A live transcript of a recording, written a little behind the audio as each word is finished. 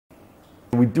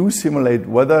We do simulate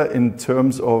weather in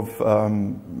terms of,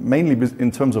 mainly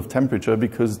in terms of temperature,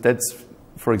 because that's,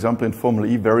 for example, in Formula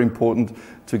E, very important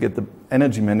to get the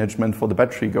energy management for the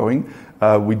battery going.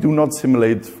 We do not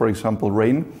simulate, for example,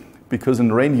 rain, because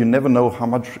in rain you never know how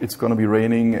much it's going to be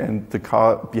raining, and the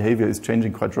car behavior is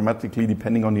changing quite dramatically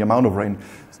depending on the amount of rain.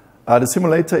 The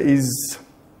simulator is,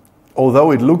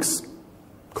 although it looks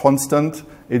constant,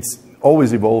 it's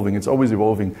always evolving. It's always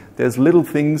evolving. There's little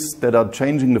things that are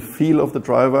changing the feel of the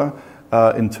driver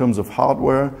in terms of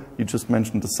hardware. You just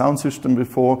mentioned the sound system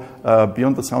before.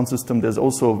 Beyond the sound system, there's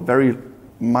also very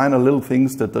minor little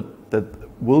things that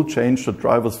will change the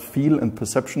driver's feel and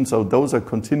perception. So those are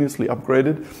continuously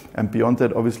upgraded. And beyond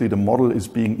that, obviously, the model is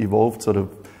being evolved. So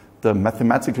the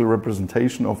mathematical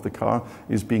representation of the car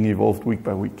is being evolved week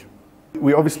by week.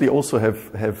 We obviously also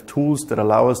have tools that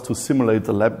allow us to simulate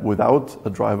the lap without a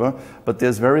driver, but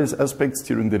there's various aspects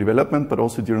during the development, but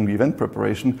also during the event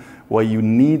preparation, where you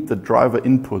need the driver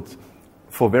input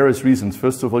for various reasons.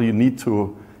 First of all, you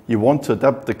want to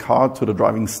adapt the car to the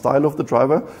driving style of the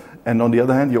driver, and on the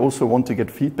other hand, you also want to get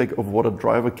feedback of what a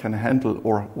driver can handle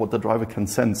or what the driver can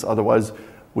sense. Otherwise,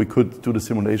 we could do the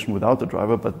simulation without the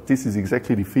driver, but this is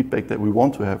exactly the feedback that we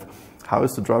want to have. How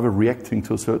is the driver reacting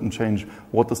to a certain change?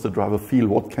 What does the driver feel?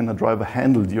 What can a driver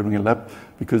handle during a lap?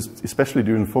 Because especially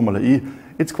during Formula E,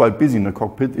 it's quite busy in the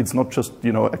cockpit. It's not just,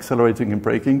 accelerating and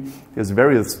braking. There's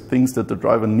various things that the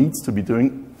driver needs to be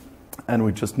doing, and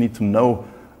we just need to know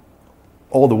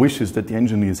all the wishes that the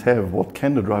engineers have. What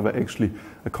can the driver actually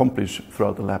accomplish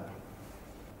throughout the lap?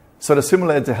 So the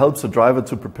simulator helps the driver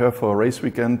to prepare for a race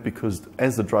weekend, because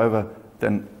as the driver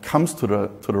then comes to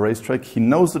the racetrack, he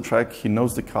knows the track, he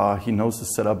knows the car, he knows the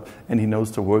setup, and he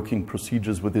knows the working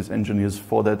procedures with his engineers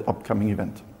for that upcoming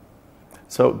event.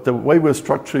 So the way we're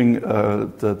structuring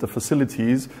the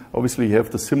facilities, obviously you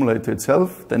have the simulator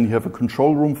itself, then you have a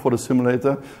control room for the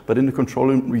simulator, but in the control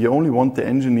room we only want the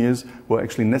engineers who are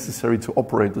actually necessary to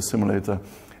operate the simulator.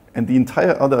 And the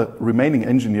entire other remaining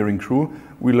engineering crew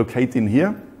we locate in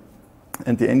here,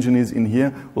 and the engineers in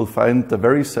here will find the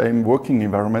very same working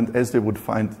environment as they would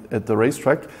find at the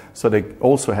racetrack, so they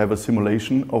also have a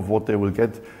simulation of what they will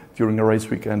get during a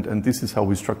race weekend, and this is how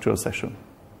we structure a session.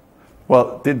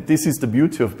 Well, this is the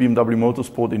beauty of BMW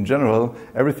Motorsport in general.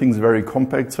 Everything's very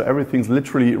compact, so everything's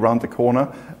literally around the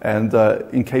corner, and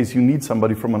in case you need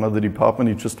somebody from another department,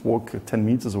 you just walk 10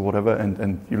 meters or whatever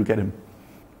and you'll get him.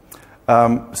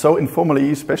 So in Formula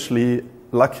E especially,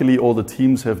 luckily, all the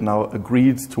teams have now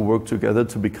agreed to work together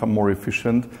to become more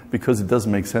efficient, because it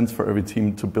doesn't make sense for every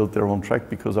team to build their own track,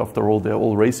 because after all, they're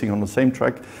all racing on the same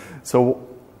track. So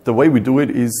the way we do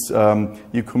it is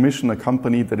you commission a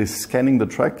company that is scanning the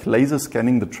track, laser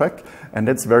scanning the track, and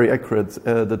that's very accurate.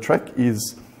 The track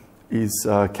is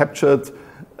captured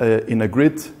in a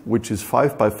grid which is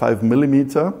 5 by 5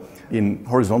 millimeter in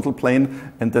horizontal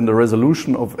plane, and then the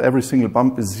resolution of every single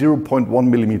bump is 0.1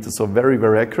 millimeters, so very,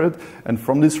 very accurate. And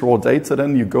from this raw data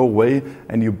then you go away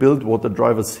and you build what the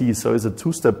driver sees. So it's a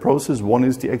two-step process. One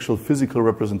is the actual physical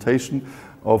representation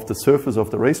of the surface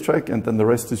of the racetrack, and then the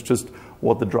rest is just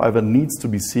what the driver needs to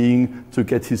be seeing to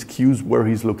get his cues where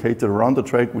he's located around the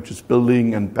track, which is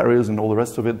building and barriers and all the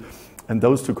rest of it. And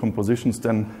those two compositions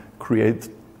then create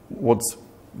what's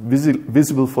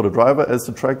visible for the driver as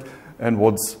the track, and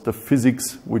what's the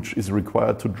physics which is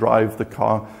required to drive the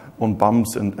car on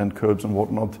bumps and curbs and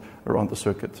whatnot around the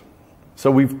circuit. So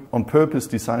we've on purpose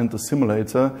designed the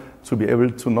simulator to be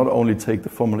able to not only take the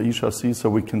Formula E chassis,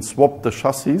 so we can swap the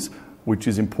chassis, which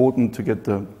is important to get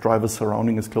the driver's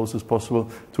surrounding as close as possible,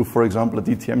 to, for example, a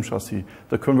DTM chassis.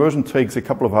 The conversion takes a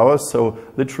couple of hours, so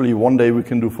literally one day we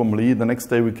can do Formula E, the next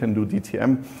day we can do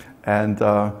DTM. And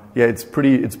yeah, it's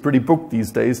pretty booked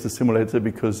these days, the simulator,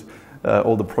 because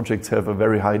all the projects have a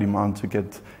very high demand to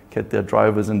get their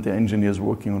drivers and their engineers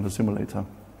working on the simulator.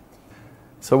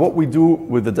 So what we do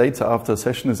with the data after a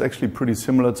session is actually pretty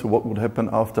similar to what would happen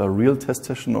after a real test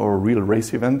session or a real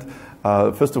race event.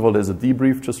 First of all, there's a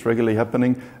debrief just regularly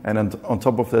happening, and on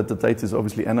top of that, the data is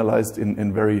obviously analyzed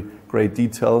in very great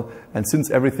detail. And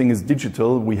since everything is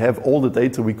digital, we have all the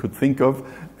data we could think of,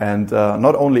 and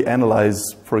not only analyze,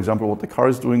 for example, what the car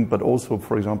is doing, but also,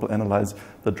 for example, analyze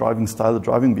the driving style, the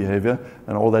driving behavior,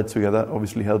 and all that together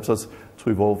obviously helps us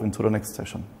to evolve into the next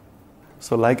session.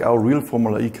 So like our real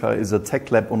Formula E car is a tech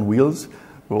lab on wheels,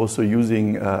 we're also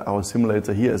using our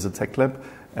simulator here as a tech lab,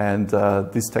 and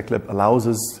this tech lab allows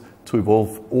us to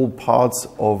evolve all parts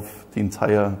of the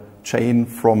entire chain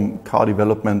from car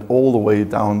development all the way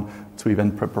down to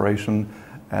event preparation,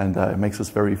 and it makes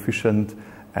us very efficient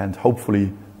and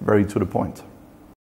hopefully very to the point.